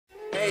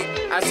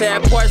I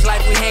said porch like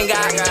we hang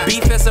out.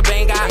 Beef is a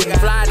bang out.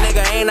 Fly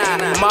nigga ain't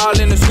I. I'm all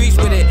in the streets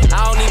with it.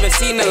 I don't even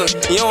see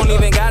niggas. You don't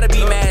even gotta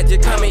be mad.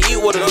 Just come and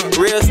eat with us.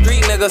 Real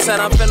street nigga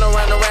said I'm finna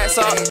run the rats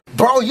up.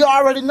 Bro, you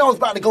already know it's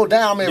about to go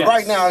down, man. Yes.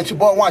 Right now, it's your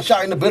boy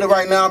Oneshot in the building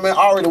right now, man.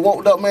 Already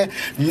woke up, man.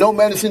 No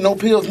medicine, no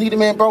pills needed,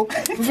 man, bro.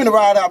 We finna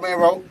ride out, man,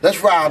 bro.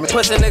 Let's ride, man.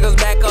 Pushing niggas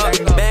back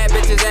up. Bad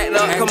bitches act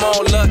up. Come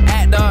on, look,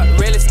 act up.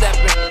 Really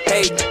stepping.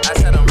 Hey, I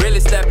said I'm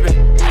really stepping.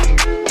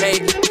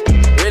 Hey,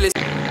 really.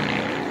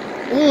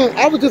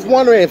 I was just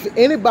wondering if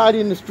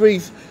anybody in the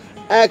streets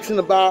asking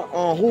about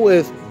who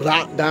is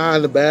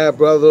Blockdime, the bad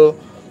brother,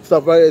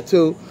 stuff like that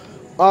too.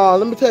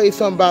 Let me tell you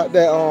something about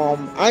that.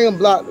 I am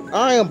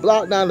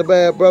Blockdime, the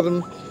bad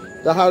brother,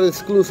 the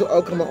hottest exclusive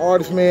upcoming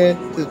artist, man.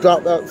 Just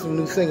dropped out some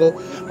new single.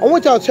 I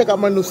want y'all to check out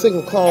my new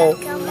single called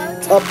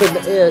Up in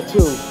the Air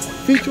too,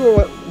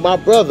 featuring my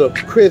brother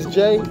Chris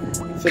J.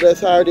 So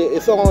that's how it is.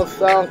 It's on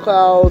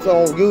SoundCloud, it's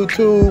on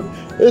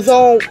YouTube, it's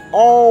on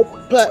all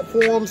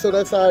platforms. So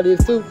that's how it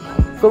is too.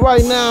 So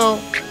right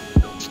now,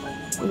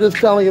 I'm just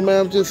telling you,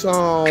 man. I'm just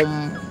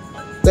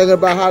thinking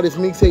about how this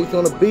mixtape's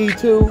gonna be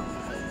too.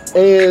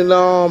 And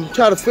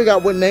try to figure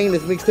out what name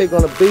this mixtape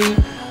gonna be.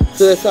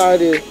 So that's how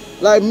it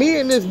is. Like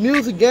me in this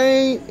music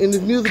game, in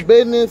this music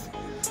business,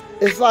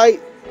 it's like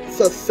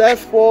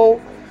successful,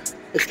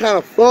 it's kind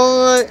of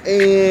fun,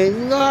 and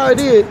you know how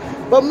it is.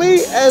 But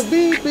me, as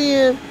me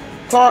being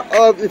part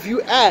of, if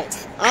you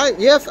ask,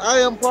 yes, I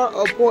am part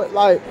of Porch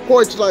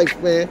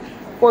Life, man.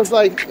 Porch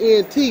Life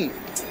ENT.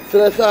 So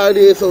that's how it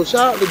is. So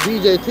shout out to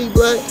DJ T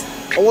Black.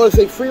 I want to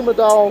say free my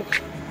dog,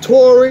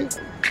 Tory.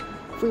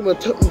 Free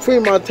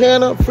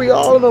Montana, free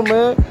all of them,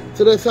 man.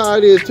 So that's how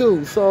it is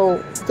too.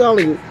 So I'm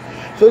telling you.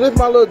 So this is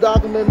my little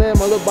document, man,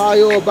 my little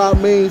bio about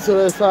me. So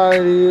that's how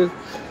it is.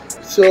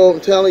 So I'm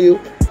telling you.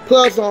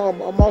 Plus,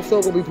 I'm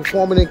also gonna be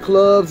performing in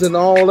clubs and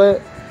all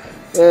that.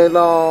 And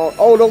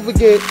oh, don't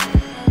forget,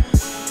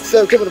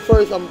 September the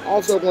 1st, I'm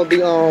also gonna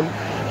be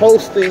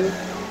hosting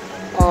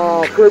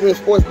Caribbean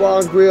Sports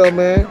Bar and Grill,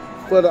 man,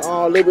 for the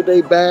Labor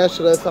Day Bash.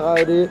 So that's how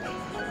it is.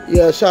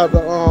 Yeah, shout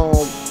out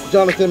to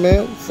Jonathan,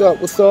 man. What's up?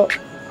 What's up?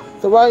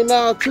 So right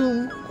now,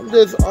 too, I'm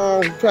just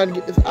trying to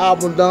get this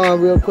album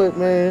done real quick,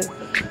 man.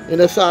 And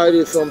that's how it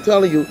is. So I'm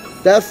telling you,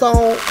 that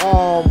song,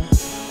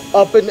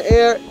 Up in the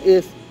Air,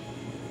 is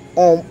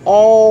on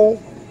all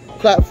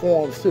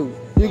platforms, too.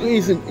 You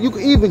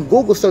can even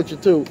Google search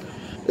it, too.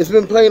 It's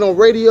been playing on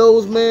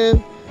radios,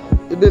 man.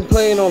 It's been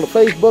playing on the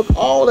Facebook,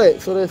 all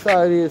that. So that's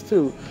how it is,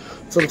 too.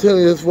 So I'm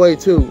telling you this way,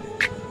 too.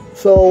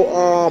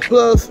 So,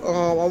 plus,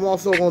 I'm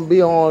also going to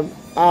be on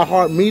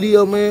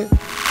iHeartMedia, man,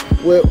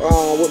 with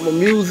my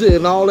music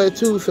and all that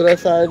too. So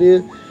that's how it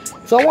is.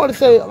 So I want to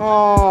say,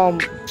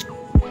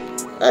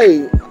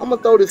 hey, I'm gonna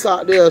throw this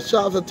out there.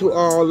 Shout out to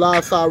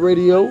Live Side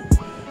Radio.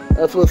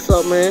 That's what's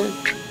up, man.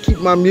 Keep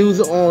my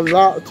music on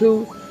lock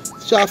too.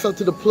 Shout out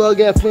to the Plug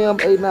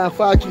FM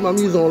 895. Keep my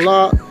music on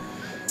lock.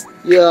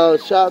 Yeah,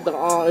 shout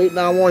out to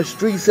 891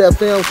 Streets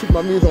FM. Keep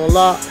my music on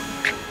lock.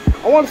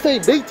 I want to say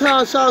big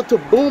time shout out to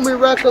Booming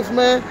Records,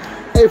 man.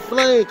 Hey,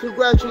 Flame,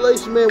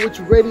 congratulations, man, with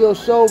your radio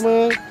show,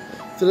 man.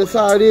 So that's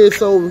how it is.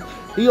 So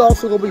he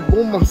also gonna be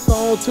booming my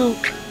song too.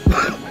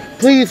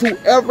 Please,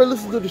 whoever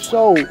listens to the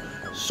show,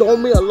 show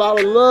me a lot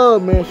of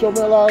love, man. Show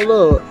me a lot of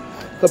love.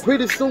 Cause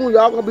pretty soon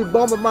y'all gonna be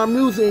bumping my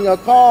music in your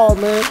car,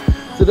 man.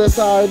 So that's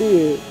how it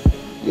is.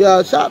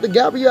 Yeah, shout out to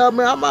Gabrielle,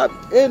 man. I might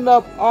end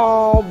up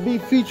be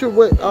featured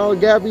with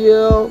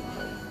Gabrielle.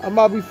 I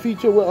might be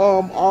featured with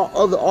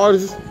other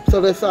artists.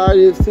 So that's how it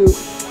is too.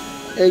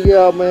 And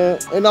yeah, man.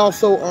 And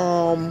also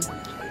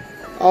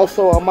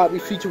I might be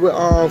featured with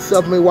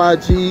Self-Made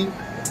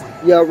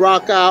YG. Yeah,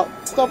 Rock Out.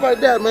 Stuff like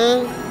that,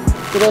 man.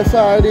 So that's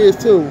how it is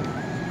too.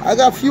 I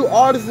got a few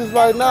artists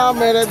right now,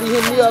 man, that be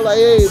hitting me up like,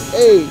 hey,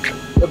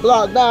 the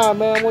Blockdime,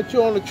 man, I want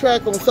you on the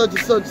track on such and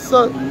such and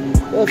such.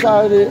 That's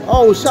how it is.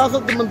 Oh, shout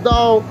out to my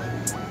dog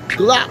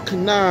Glock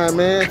 9,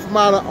 man, from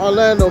out of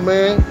Orlando,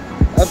 man.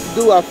 That's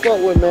the dude I fuck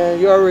with, man.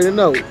 You already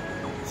know.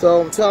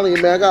 So I'm telling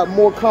you, man, I got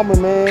more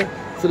coming, man.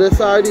 So that's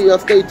how it is. Y'all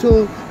stay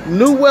tuned.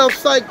 New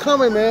website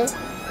coming, man.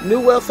 New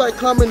website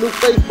coming, new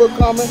Facebook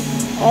coming,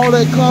 all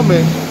that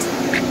coming.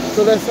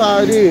 So that's how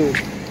it is.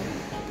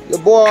 Your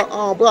boy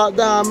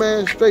Blockdime,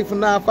 man, straight from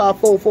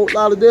 954 Fort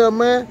Lauderdale,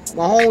 man.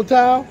 My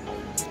hometown.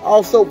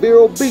 Also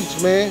Vero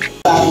Beach, man.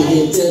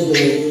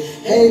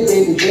 Hey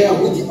baby girl,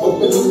 would you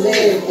open the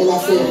leg? And I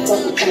said, fuck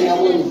the thing, I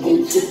wanna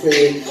get you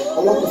paid. I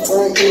want the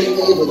front end,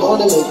 but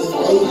gonna make this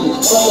baby.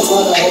 Fuck the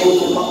mother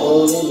hoes in my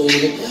own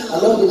baby. I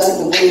know you like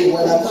the way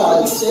when I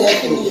call you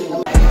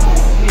Stephanie.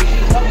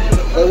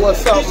 Hey,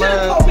 what's up,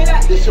 man?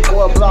 This your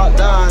boy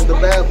Blockdime, the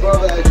bad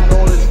brother, as you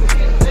know this.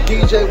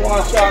 DJ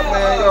Oneshot,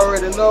 man, you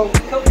already know.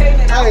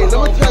 Hey,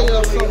 let me tell you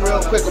something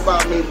real quick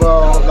about me,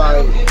 bro.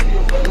 Like,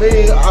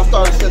 me, I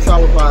started since I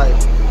was like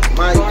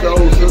Mike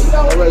Joseph,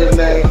 already the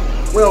name.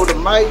 Went over to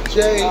Mike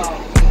J,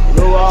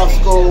 Lil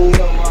Roscoe,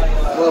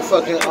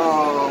 motherfucking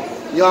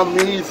Young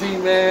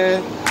Meezy,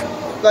 man.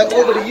 Like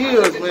over the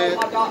years, man.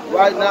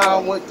 Right now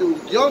I went through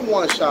Young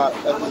Oneshot,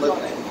 that's my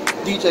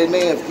DJ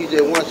name's DJ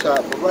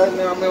Oneshot. But right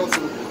now I'm on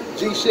some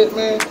G shit,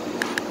 man.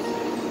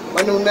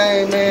 My new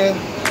name, man.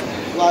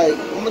 Like,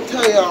 I'm gonna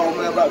tell y'all,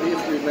 man, about the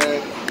history,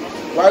 man.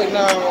 Right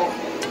now,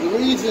 the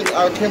reason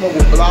I came up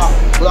with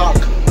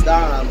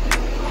Blockdime,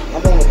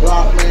 I'm on the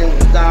block, man,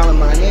 with a dime in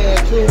my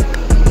hand, too.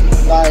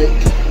 Like,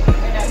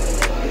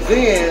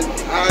 then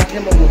I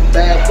came up with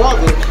Bad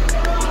Brothers.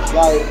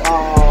 Like,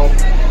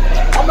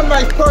 I'm a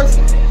nice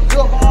person,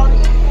 good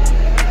hearted,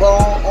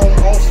 but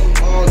on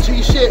some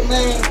G shit,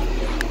 man,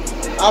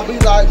 I'll be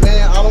like,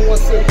 man, I don't want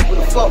to say people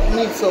to fuck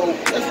me, so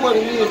that's what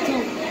it is,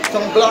 too.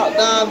 Some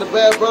Blockdime, the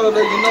Bad Brother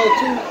that you know,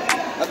 too.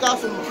 I got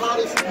some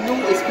hottest,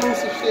 new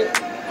exclusive shit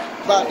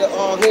about to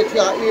head to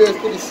our ears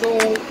pretty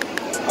soon.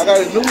 I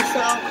got a new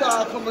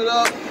SoundCloud coming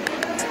up.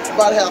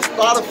 About to have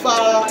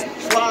Spotify,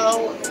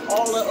 trial,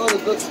 all that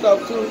other good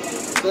stuff too.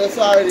 So that's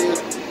how it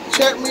is.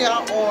 Check me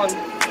out on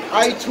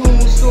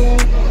iTunes soon,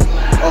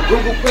 or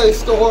Google Play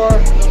Store,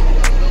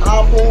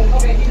 Apple,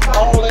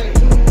 all that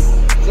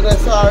too. So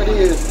that's how it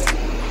is.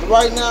 So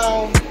right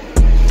now,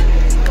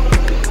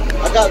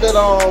 I got that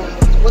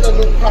what that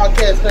new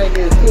podcast thing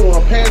is too,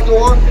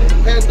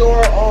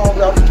 Pandora,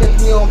 y'all can catch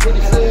me on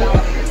pretty soon.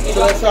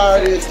 So that's how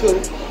it is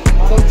too.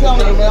 So I'm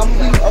telling you, man,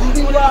 I'm gonna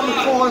be riding the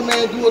corner,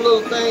 man, do a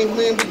little things,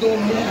 man, be doing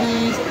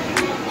movies,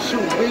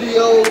 shoot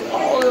videos,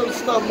 all that other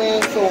stuff,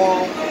 man. So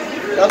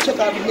y'all check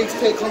out the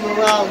mixtape coming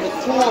around the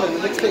corner.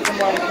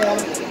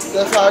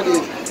 That's how it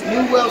is.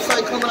 New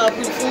website coming out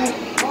pretty soon,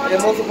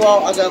 and most of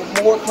all, I got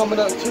more coming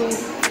up too.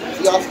 So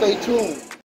y'all stay tuned.